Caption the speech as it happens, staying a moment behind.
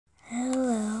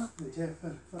Today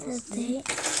I got a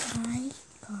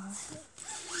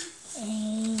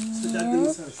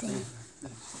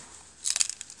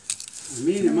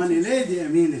Amina, money lady,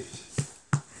 Amina.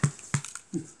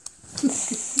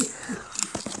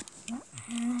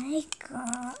 I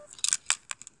got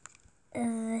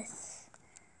this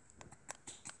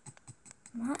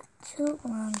not too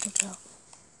long ago.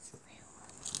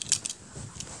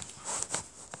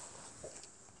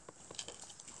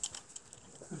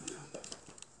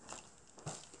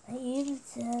 It even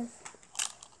says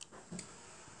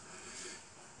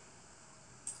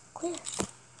clear.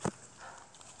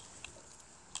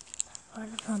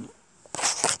 Order from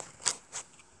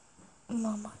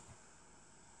Mama.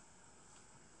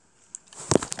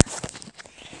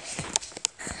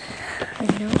 I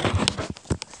know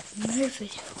another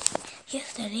video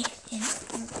yesterday and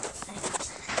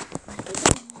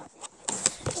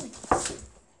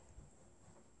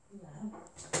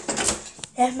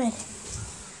Ahmad,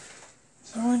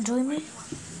 you want to join me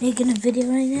making a video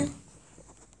right now?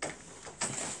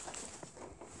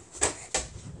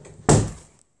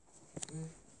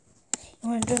 You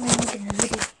want to join me making a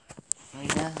video?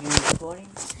 Right now, you're recording?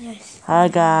 Yes. Hi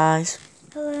guys.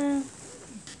 Hello.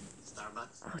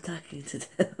 I'm talking to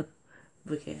them.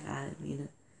 Okay, hi, Mina.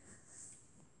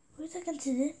 Were you talking to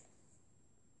them?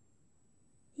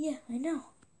 Yeah, I know.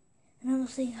 And I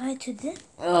was saying hi to them.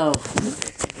 Oh.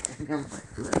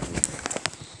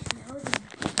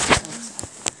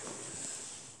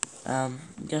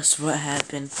 Guess what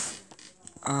happened?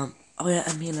 Oh yeah,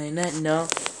 I mean, I didn't know.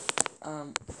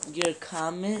 Your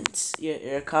comments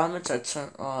are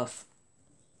turned off,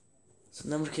 so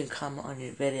nobody can comment on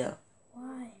your video.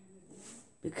 Why?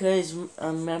 Because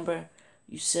remember,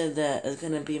 you said that it's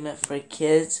gonna be meant for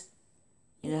kids.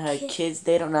 You know how kids,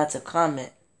 they don't know how to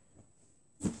comment.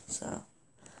 So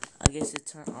I guess it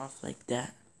turned off like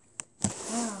that.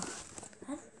 Wow.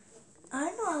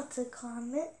 I know how to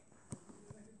comment.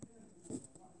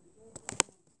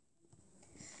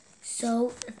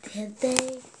 So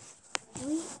today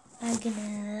we are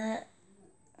gonna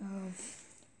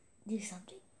do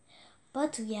something,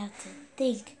 but we have to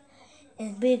think,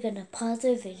 and we're gonna pause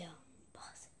the video.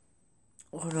 Pause.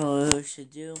 Oh no, what we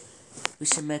should do? We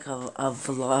should make a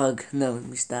vlog. No, let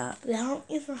me stop. We don't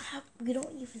even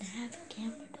have a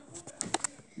camera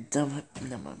though. No.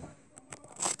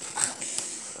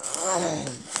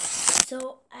 So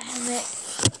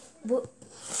what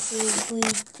will we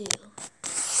do?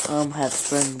 Have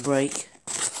spring break.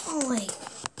 Oh wait.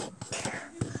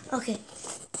 Okay.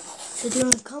 So do you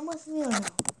want to come with me or no?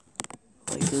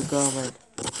 Where you going?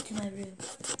 To my room.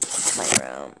 My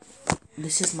room.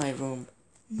 This is my room.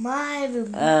 My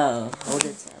room. Oh, hold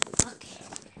it. Okay.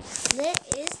 There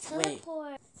is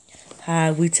teleport.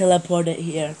 Hi, we teleported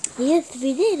here. Yes,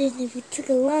 we did, and it took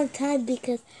a long time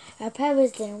because our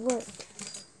powers didn't work.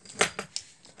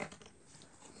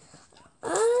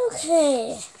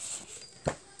 Okay.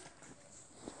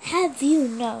 Have you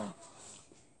know?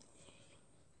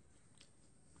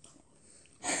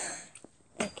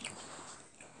 Okay.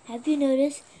 Have you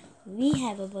noticed we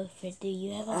have a book fair? Do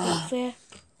you have a book fair?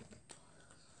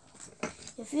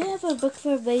 If you have a book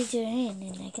fair, raise your hand,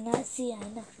 and I cannot see. I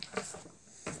know.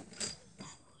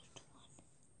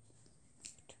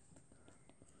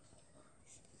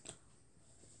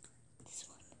 This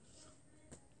one.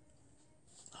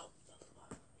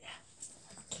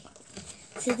 Okay.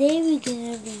 Today we're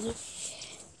gonna be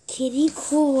kitty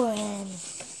corn.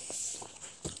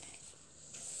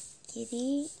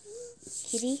 Kitty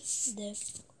the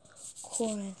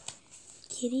corn.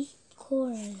 Kitty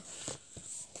corn.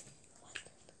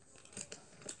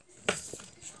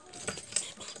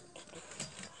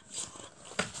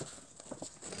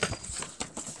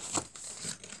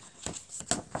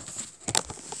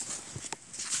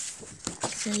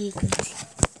 So you can see.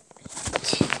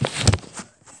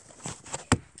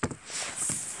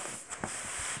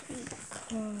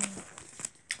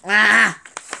 Ah!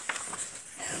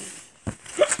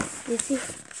 You see?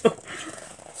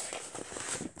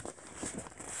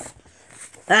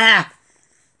 Ah!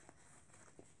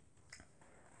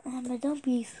 But don't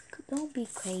be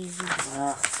crazy.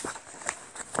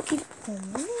 Keep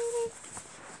on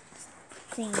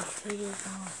things pretty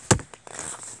long.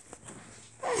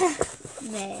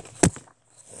 Mad.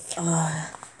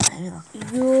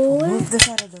 Move this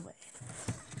out of the way.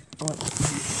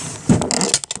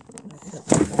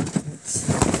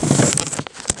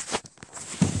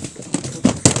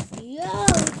 Yo,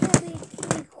 we can't be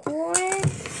kitty corn.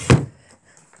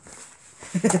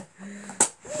 Okay.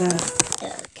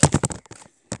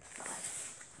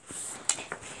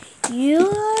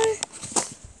 You're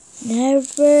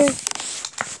never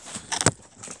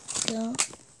Don't.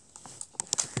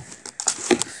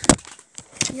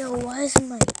 Yo, why is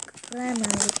my grandma?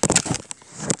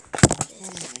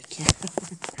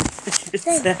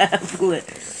 Tablet.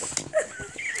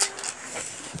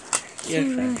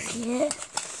 Can't see it,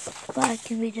 but I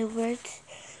can read the words.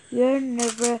 You're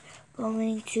never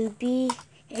going to be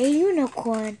a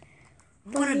unicorn. I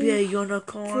want to be a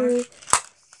unicorn. To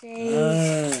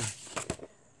say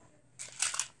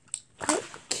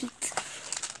cute.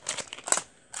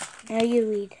 Now you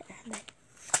read, Ahmed.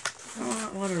 I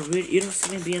don't want to read. You don't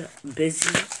see me being a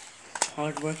busy,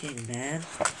 hardworking man.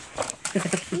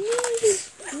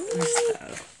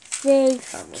 Say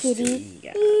kitty.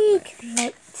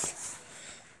 Connect.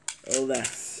 Oh,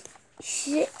 that's.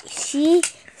 She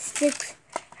sticks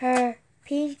her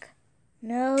pink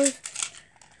nose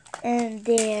in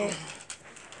their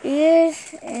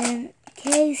ears in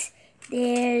case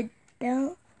they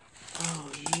don't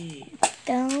hear.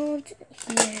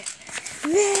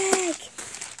 Meg!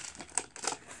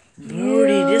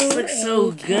 Brody, this looks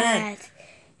so good.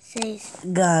 Says,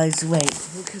 Guys, wait.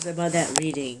 Because about that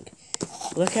reading.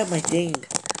 Look at my thing.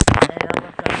 I don't know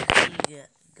if I can see it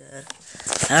good.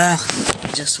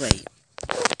 Just wait.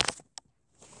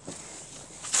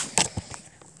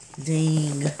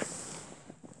 Dang.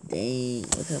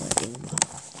 Look at my thing.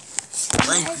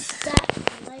 smash that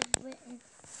like button.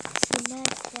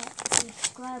 Smash that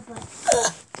subscribe button.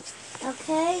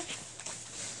 Okay?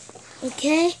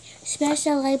 Okay? Smash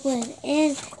that like button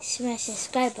and smash the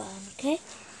subscribe button, okay?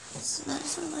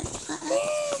 Smash the like button.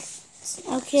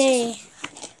 Okay.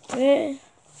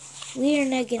 We are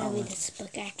not gonna read this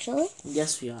book actually.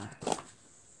 Yes, we are.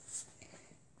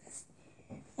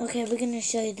 Okay, we're gonna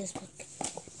show you this book.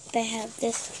 They have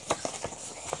this.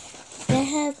 They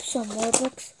have some more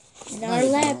books in our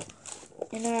lab,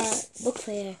 in our book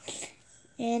fair,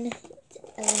 in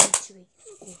elementary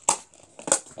school.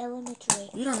 Elementary.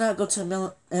 You do not go to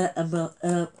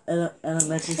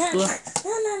elementary school. No.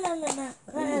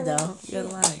 You don't. You're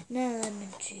lying. Not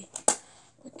elementary.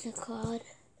 What's it called?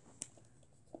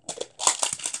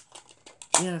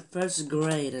 You're in first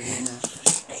grade.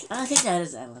 I think that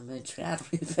is elementary. I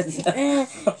don't even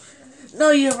know.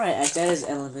 No, you're right. That is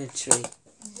elementary.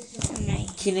 Nice.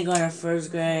 Kindergarten,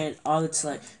 first grade, all it's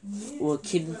like, well,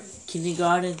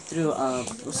 kindergarten through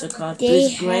what's it called?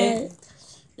 Fifth grade.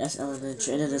 That's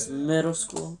elementary, and then there's middle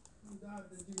school.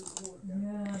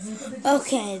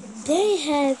 Okay, they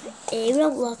have a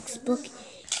Roblox book.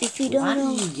 If you don't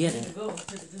know, why do you get it?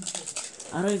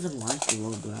 I don't even like the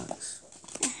Roblox.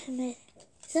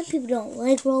 Some people don't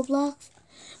like Roblox,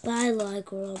 but I like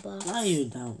Roblox. No, you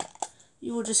don't.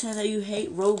 You were just saying that you hate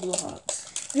Roblox.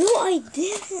 No, I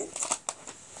didn't.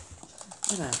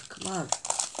 Come on.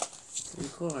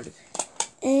 Record.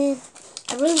 And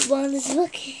I really want this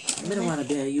book. I don't want to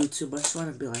be a YouTuber. I just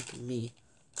want to be like me.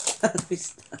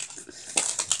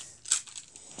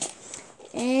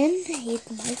 And here's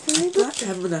my favorite book.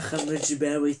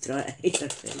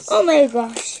 Oh my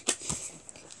gosh.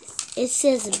 It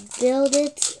says build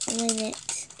it, win it,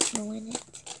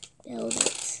 build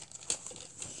it.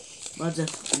 What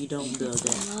if you don't build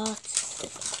it? Lots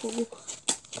of cool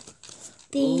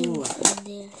things in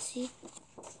there, see?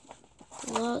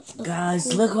 Lots of guys,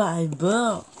 cool. look what I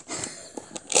built.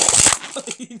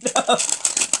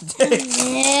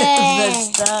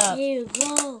 Yeah. Here you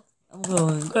go. I'm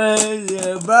going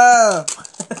crazy, bro.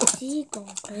 See,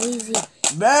 going crazy.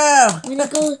 Bro. When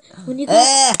you go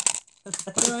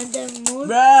on the moon,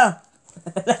 Bro.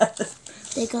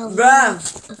 they got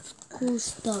lots of cool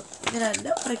stuff. Man,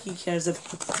 nobody cares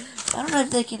about. I don't know if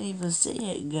they can even see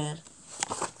it good.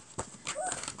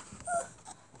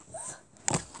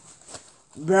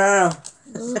 Bro.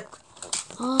 Look,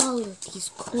 all of these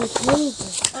cool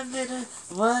pages. I'm gonna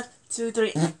 1, 2,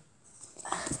 3.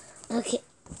 Okay.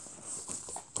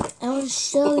 I want to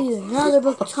show you another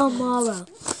book tomorrow.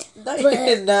 No,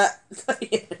 you're not. No,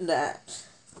 you're not.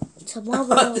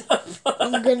 Tomorrow,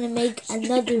 I'm gonna make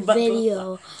another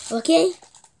video. Okay?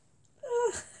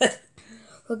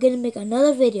 We're gonna make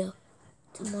another video.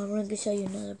 Tomorrow, we're gonna show you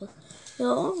another book. So,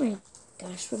 oh my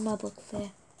gosh, for my book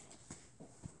fair.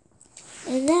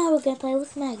 And now we're gonna play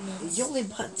with magnets. You only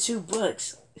bought 2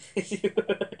 books. You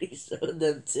already sold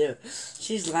them too.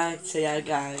 She's lying to y'all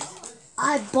guys.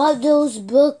 I bought those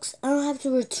books. I don't have to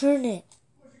return it.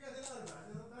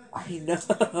 I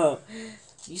know.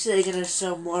 You said you're gonna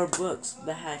sell more books,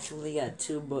 but I actually got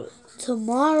 2 books.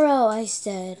 Tomorrow, I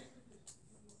said.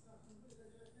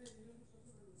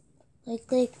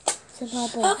 Like, somehow.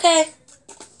 Okay.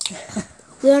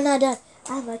 We are not done.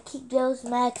 I'm gonna keep those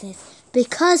magnets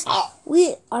because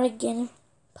we are gonna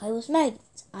play with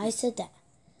magnets. I said that.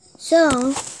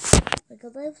 So, we're go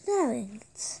with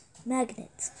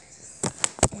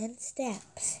magnets and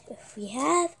stamps if we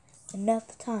have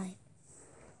enough time.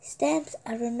 Stamps,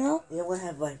 I don't know. Yeah, we'll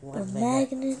have like 1 But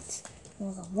minute. magnets,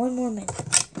 we'll go 1 more minute.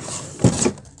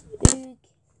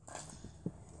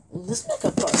 Let's make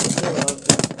a part 2 of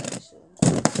this.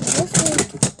 Let's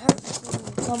make part 2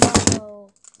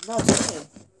 tomorrow. No, today.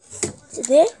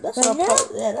 Today? That's Right what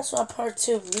now? that's what part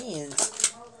 2 means.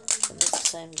 And it's the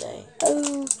same day.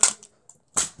 Oh.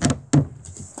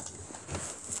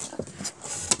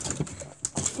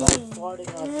 Like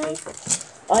farting on paper.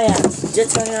 Oh yeah,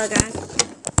 just so you know, guys,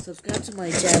 subscribe to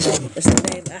my channel. It's the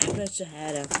name Ahmad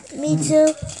sheadeh. Me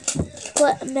too.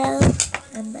 But Mel.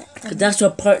 Cause that's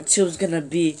what part 2 is gonna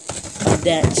be on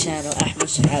that channel, Ahmad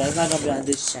sheadeh. It's not gonna be on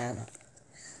this channel,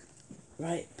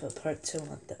 right? But part 2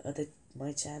 on the other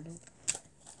my channel.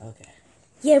 Okay.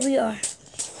 Yeah, we are.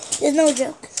 There's no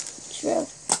joke. It's real.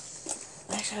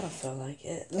 Actually, I don't feel like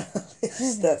it.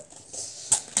 Stop.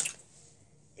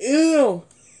 Ew.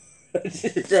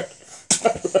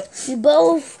 We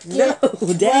both No,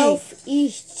 get dang. 12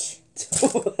 each.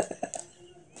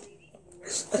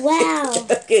 Wow.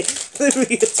 Okay, let me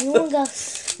get You only got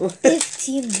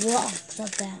 15 blocks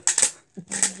of that.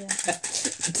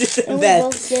 And we Bad.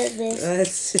 both get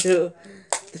this. 1, 2,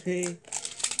 3,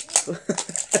 4,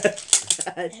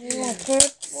 5, And we want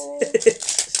purple, 6,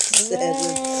 7,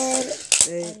 red,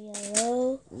 8, and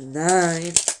yellow.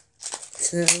 9,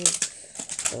 10,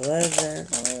 11,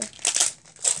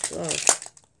 12.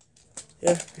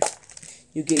 Here.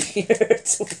 You get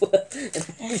yours.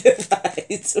 And I get mine.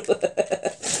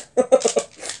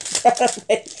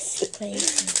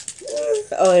 Crazy.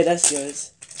 Oh wait, that's yours.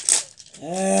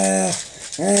 We'll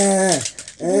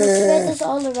spread this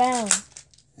all around.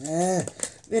 Man,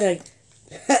 like,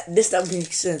 this don't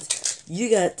make sense. You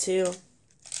got 2,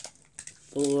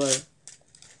 4,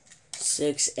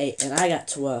 6, 8, and I got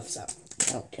 12, so I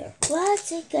don't care.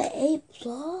 What? I got 8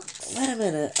 blocks? Wait a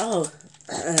minute. Oh.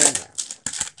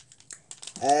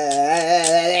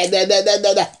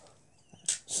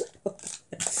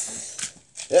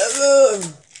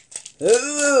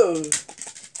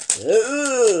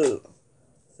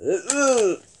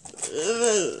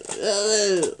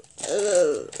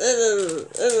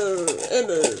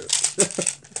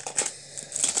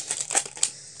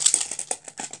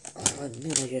 I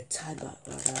need to get tied back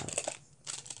right out.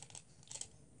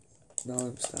 No,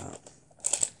 I'm stop.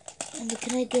 And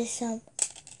can I get some?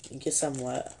 Get some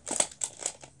what?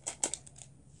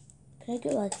 Can I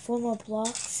get like 4 more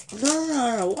blocks?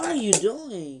 No. What are you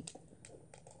doing?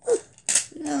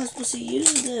 You're not supposed to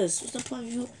use this. What's the point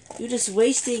of you just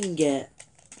wasting it?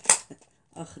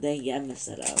 Oh, dang it, I messed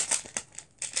that up.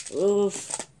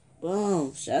 Oof.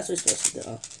 Boom. So that's what we're supposed to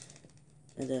do.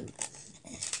 And then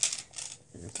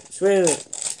so wait.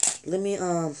 Let me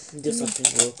do something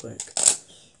real quick.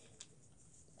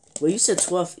 Well, you said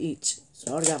 12 each, so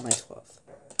I already got my 12.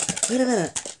 Wait a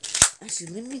minute.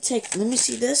 Actually, let me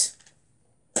see this.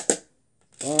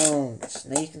 Boom. So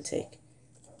now you can take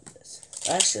this.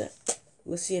 Actually,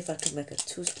 let's see if I can make a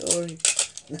 2-story.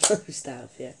 No, stop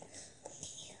here.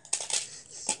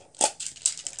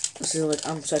 See, like,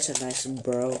 I'm such a nice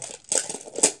bro. I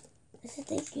said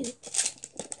thank you.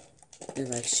 And,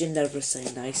 like, she never say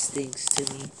nice things to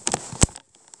me.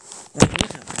 Like,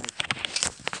 look at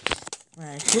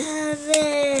like,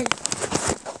 Heaven!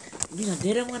 you know,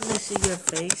 they don't want to see your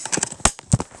face.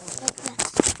 Put that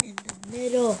in the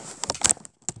middle.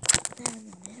 Put that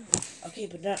in the middle. Okay,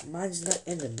 but mine's not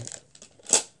in the middle.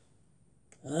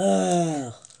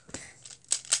 Ugh.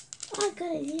 Oh, I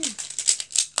got it in. You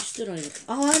still don't even...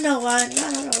 Oh, I know why.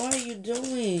 No. What are you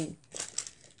doing?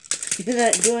 You're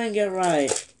not doing it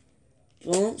right.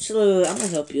 Boom. So, I'm gonna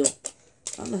help you.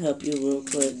 I'm gonna help you real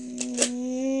quick.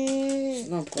 There's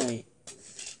no point.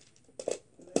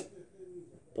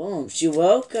 Boom. She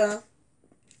woke up.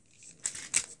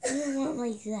 I don't want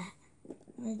like that.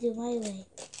 I'm gonna do my way.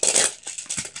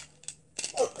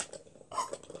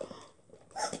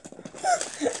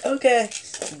 Okay.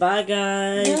 Bye,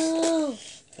 guys. No!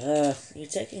 You're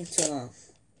taking too long.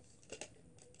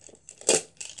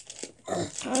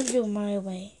 I'll do my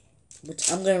way.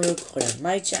 Which I'm gonna record on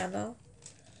my channel.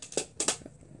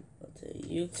 Go to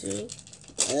YouTube.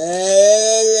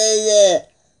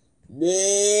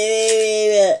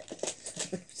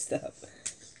 Stop.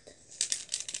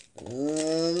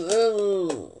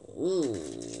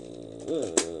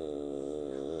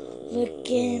 Look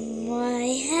in my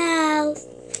house.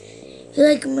 You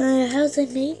like my house I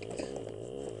made?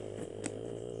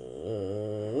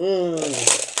 No!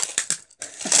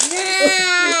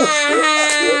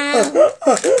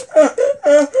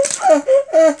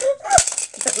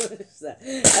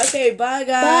 Okay, bye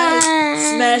guys.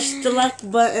 Bye. Smash the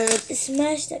like button.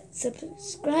 Smash that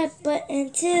subscribe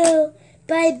button too.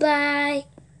 Bye bye.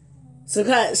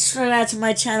 Subscribe to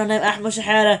my channel named Ahmad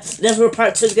sheadeh. That's where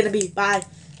part 2 is gonna be. Bye.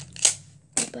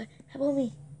 Bye. How about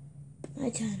me? My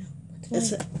channel.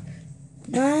 What's It's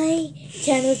my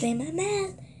channel's name?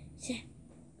 Ahmad.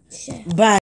 Bye.